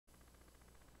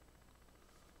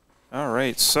All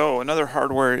right, so another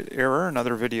hardware error,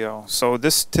 another video. So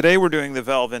today we're doing the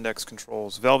Valve Index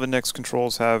controls. Valve Index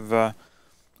controls have, I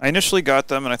initially got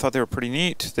them and I thought they were pretty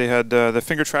neat. They had, the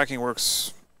finger tracking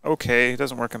works okay, it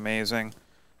doesn't work amazing.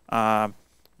 The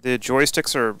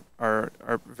joysticks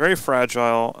are very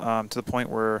fragile to the point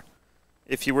where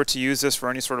if you were to use this for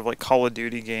any sort of like Call of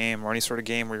Duty game or any sort of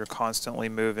game where you're constantly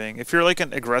moving, if you're like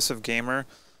an aggressive gamer,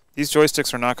 these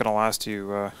joysticks are not going to last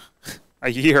you a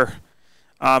year.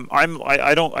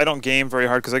 I don't game very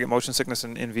hard because I get motion sickness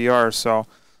in VR, so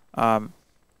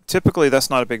typically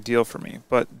that's not a big deal for me.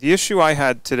 But the issue I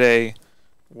had today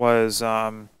was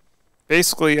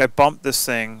basically I bumped this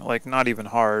thing, like not even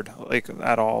hard, like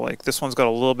at all. Like this one's got a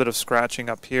little bit of scratching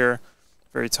up here,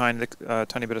 very tiny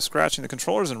bit of scratching. The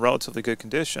controller's in relatively good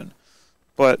condition,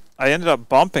 but I ended up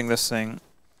bumping this thing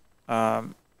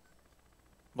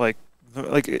like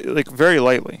very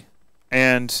lightly,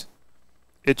 and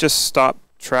it just stopped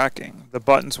tracking. The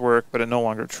buttons work, but it no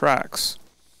longer tracks.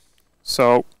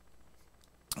 So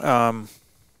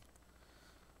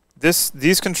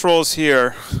these controls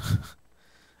here,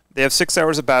 they have 6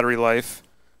 hours of battery life.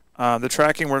 The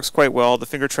tracking works quite well. The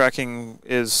finger tracking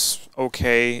is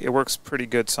okay. It works pretty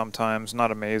good sometimes,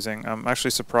 not amazing. I'm actually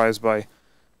surprised by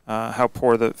how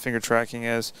poor the finger tracking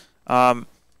is.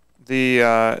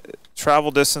 The travel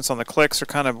distance on the clicks are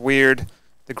kind of weird.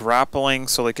 The grappling,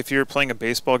 so like if you're playing a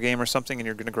baseball game or something and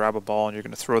you're going to grab a ball and you're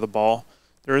going to throw the ball,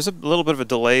 there is a little bit of a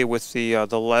delay with the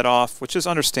let off, which is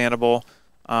understandable.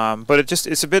 But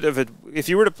it's a bit of a, if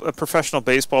you were a professional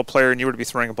baseball player and you were to be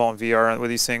throwing a ball in VR with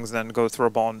these things, then go throw a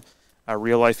ball in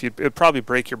real life, it'd probably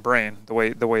break your brain the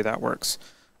way that works.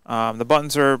 The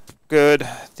buttons are good.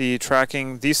 The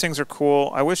tracking, these things are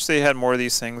cool. I wish they had more of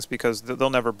these things because they'll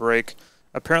never break.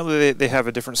 Apparently they have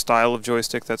a different style of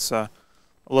joystick that's a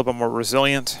little bit more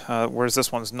resilient, whereas this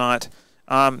one's not.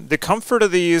 The comfort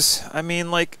of these, I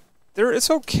mean, like, it's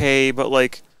okay, but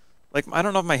like I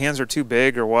don't know if my hands are too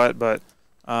big or what, but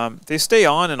they stay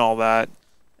on and all that,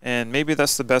 and maybe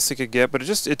that's the best they could get, but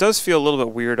it does feel a little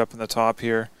bit weird up in the top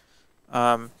here.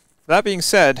 That being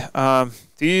said,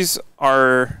 these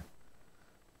are,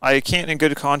 I can't in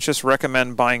good conscience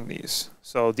recommend buying these.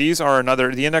 So these are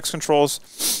the Index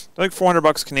controls, they're like 400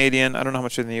 bucks Canadian. I don't know how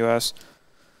much in the US.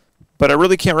 But I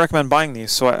really can't recommend buying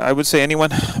these. So I would say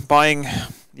anyone buying,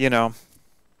 you know,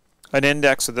 an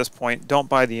Index at this point, don't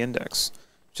buy the Index.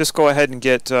 Just go ahead and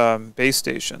get base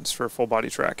stations for full body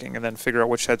tracking and then figure out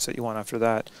which headset you want after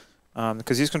that.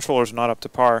 Because these controllers are not up to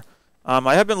par.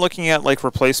 I have been looking at like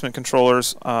replacement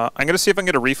controllers. I'm going to see if I can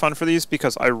get a refund for these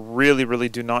because I really, really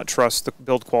do not trust the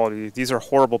build quality. These are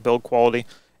horrible build quality.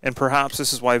 And perhaps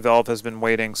this is why Valve has been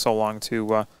waiting so long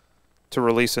to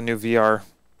release a new VR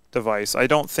device. I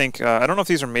don't know if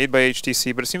these are made by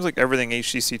HTC, but it seems like everything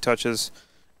HTC touches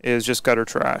is just gutter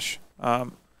trash.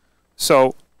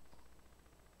 So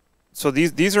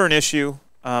these are an issue.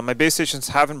 My base stations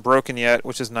haven't broken yet,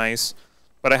 which is nice,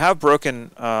 but I have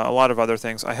broken a lot of other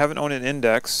things. I haven't owned an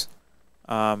Index,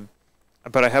 but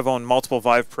I have owned multiple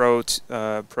Vive Pro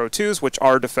 2s, which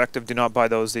are defective. Do not buy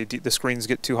those. The screens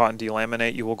get too hot and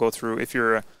delaminate. You will go through, if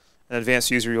you're an advanced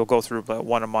user, you'll go through about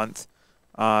one a month.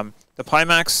 The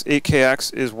Pimax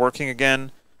 8KX is working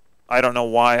again. I don't know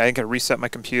why. I think I reset my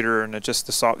computer and it just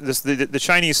the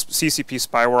Chinese CCP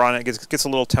spyware on it gets a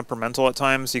little temperamental at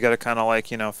times. You got to kind of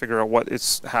like, you know, figure out what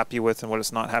it's happy with and what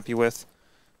it's not happy with.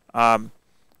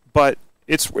 But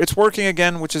it's working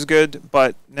again, which is good.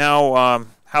 But now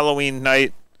Halloween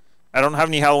night, I don't have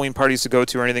any Halloween parties to go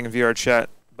to or anything in VR chat.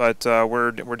 But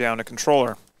we're down a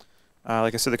controller.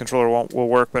 Like I said, the controller will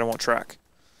work, but it won't track.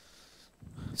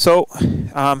 So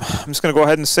I'm just going to go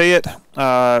ahead and say it.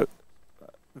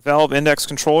 Valve Index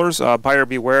controllers, buyer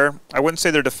beware. I wouldn't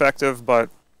say they're defective, but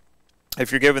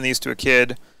if you're giving these to a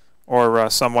kid or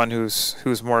someone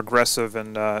who's more aggressive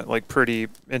and like pretty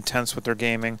intense with their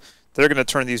gaming, they're going to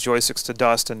turn these joysticks to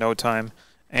dust in no time.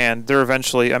 And they're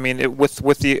eventually, I mean, with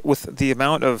the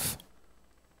amount of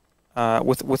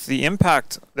with the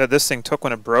impact that this thing took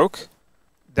when it broke,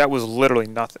 that was literally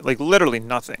nothing. Like literally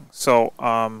nothing. So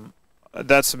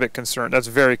that's a bit concerned. That's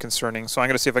very concerning. So I'm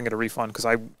going to see if I can get a refund because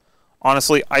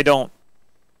honestly, I don't.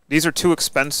 These are too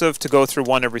expensive to go through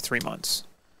one every 3 months,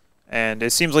 and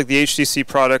it seems like the HTC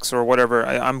products or whatever.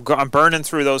 I'm burning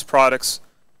through those products.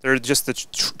 They're just the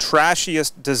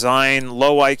trashiest design,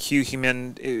 low IQ,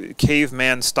 human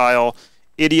caveman style,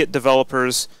 idiot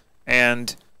developers,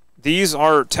 and these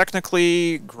are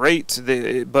technically great.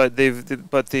 But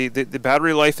the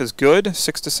battery life is good,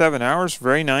 6 to 7 hours,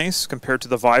 very nice compared to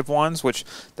the Vive ones, which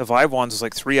the Vive ones is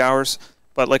like 3 hours.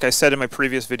 But like I said in my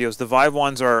previous videos, the Vive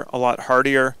ones are a lot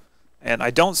hardier. And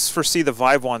I don't foresee the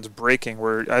Vive ones breaking,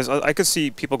 where I could see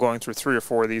people going through 3 or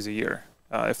 4 of these a year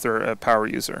if they're a power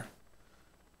user.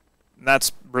 And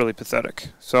that's really pathetic.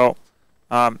 So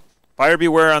buyer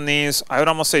beware on these. I would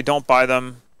almost say don't buy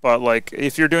them. But like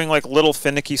if you're doing like little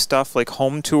finicky stuff like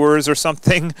home tours or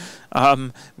something,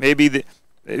 maybe the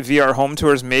VR home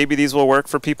tours, maybe these will work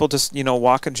for people just, you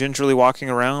know, gingerly walking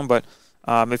around. But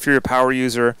if you're a power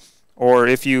user, or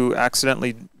if you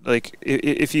accidentally, like,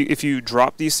 if you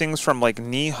drop these things from like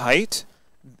knee height,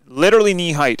 literally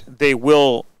knee height,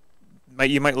 you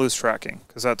might lose tracking,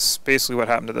 because that's basically what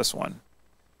happened to this one.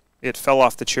 It fell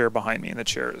off the chair behind me, and the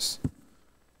chair is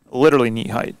literally knee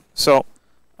height. So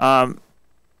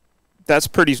that's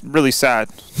really sad.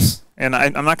 And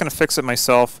I'm not going to fix it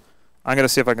myself. I'm going to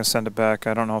see if I can send it back.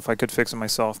 I don't know if I could fix it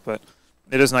myself, but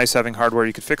it is nice having hardware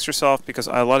you could fix yourself, because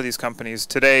a lot of these companies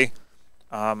today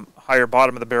hire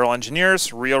bottom of the barrel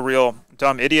engineers, real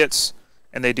dumb idiots,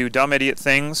 and they do dumb idiot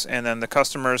things, and then the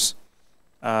customers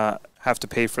have to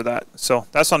pay for that. So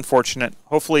that's unfortunate.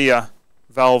 Hopefully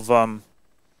Valve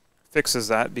fixes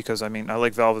that, because I mean, I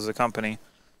like Valve as a company,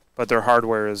 but their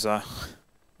hardware is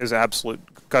absolute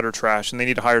gutter trash, and they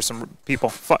need to hire some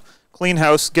people. Clean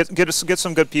house, get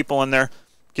some good people in there,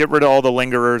 get rid of all the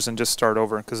lingerers, and just start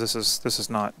over, because this is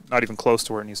not even close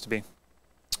to where it needs to be.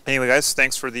 Anyway, guys,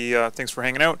 thanks for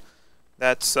hanging out.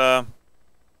 That's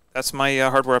my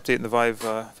hardware update in the Vive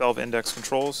Valve Index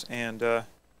controls. And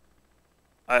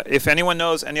if anyone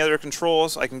knows any other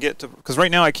controls, I can get to, because right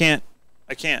now I can't.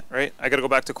 Right? I got to go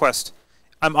back to Quest.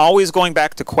 I'm always going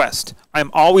back to Quest.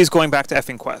 I'm always going back to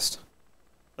effing Quest.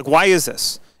 Like, why is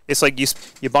this? It's like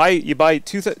you buy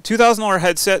 $2,000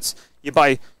 headsets, you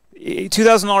buy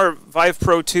 $2,000 Vive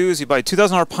Pro 2s, you buy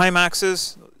 $2,000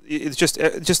 Pimaxes. It's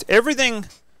just everything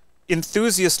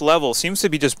enthusiast level seems to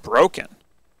be just broken.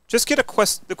 Just get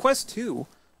the Quest 2.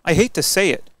 I hate to say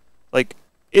it, like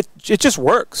it just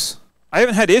works. I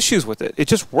haven't had issues with it. It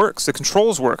just works. The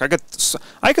controls work. I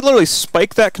could literally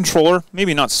spike that controller,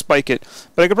 maybe not spike it,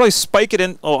 but I could probably spike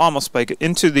it almost spike it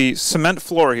into the cement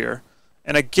floor here,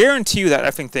 and I guarantee you that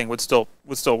effing thing would still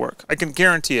work. I can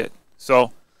guarantee it.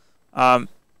 So I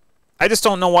just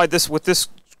don't know why this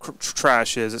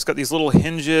trash is. It's got these little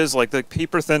hinges, like the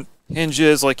paper thin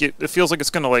hinges, like it feels like it's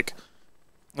gonna like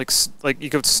you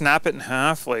could snap it in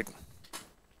half. Like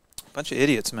a bunch of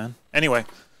idiots, man. Anyway,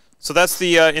 so that's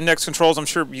the index controls. I'm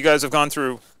sure you guys have gone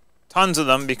through tons of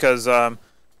them, because I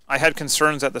had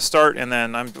concerns at the start, and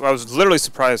then I was literally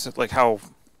surprised at like how.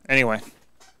 Anyway,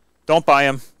 don't buy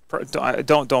them.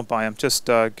 Don't buy them. Just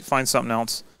find something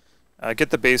else. Get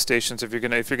the base stations if you're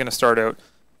gonna start out.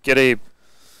 Get a.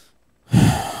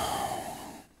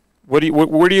 Where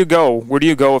do you go? Where do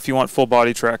you go if you want full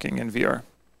body tracking in VR?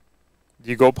 Do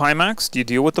you go Pimax? Do you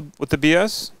deal with the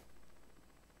BS?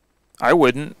 I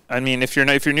wouldn't. I mean, if you're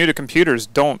new to computers,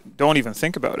 don't even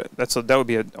think about it. That would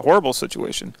be a horrible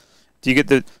situation. Do you get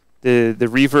the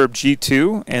Reverb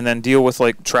G2 and then deal with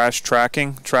like trash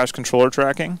controller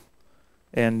tracking,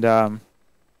 and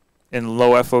in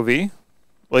low FOV?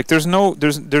 Like there's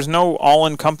no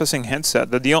all-encompassing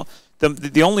headset.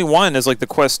 The only one is like the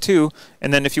Quest 2,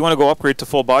 and then if you want to go upgrade to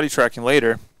full body tracking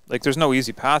later, like there's no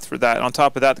easy path for that. On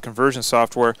top of that, the conversion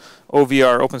software,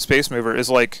 OVR, Open Space Mover, is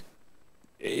like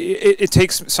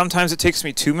sometimes it takes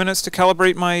me 2 minutes to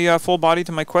calibrate my full body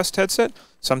to my Quest headset.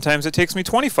 Sometimes it takes me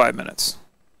 25 minutes.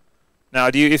 Now,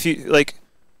 there's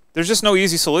just no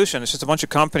easy solution. It's just a bunch of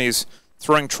companies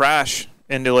throwing trash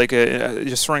into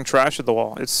just throwing trash at the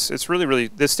wall. It's really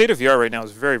the state of VR right now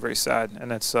is very, very sad,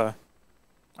 and it's the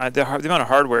amount of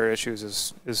hardware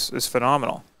issues is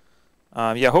phenomenal.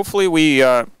 Yeah, hopefully we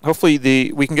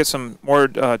can get some more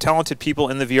talented people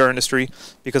in the VR industry,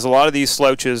 because a lot of these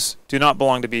slouches do not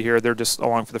belong to be here. They're just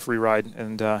along for the free ride,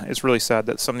 and it's really sad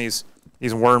that some of these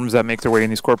worms that make their way in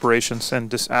these corporations and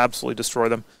just absolutely destroy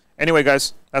them. Anyway,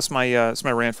 guys, that's my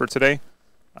rant for today.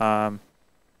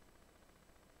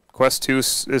 Quest 2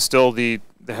 is still the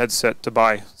headset to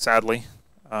buy, sadly.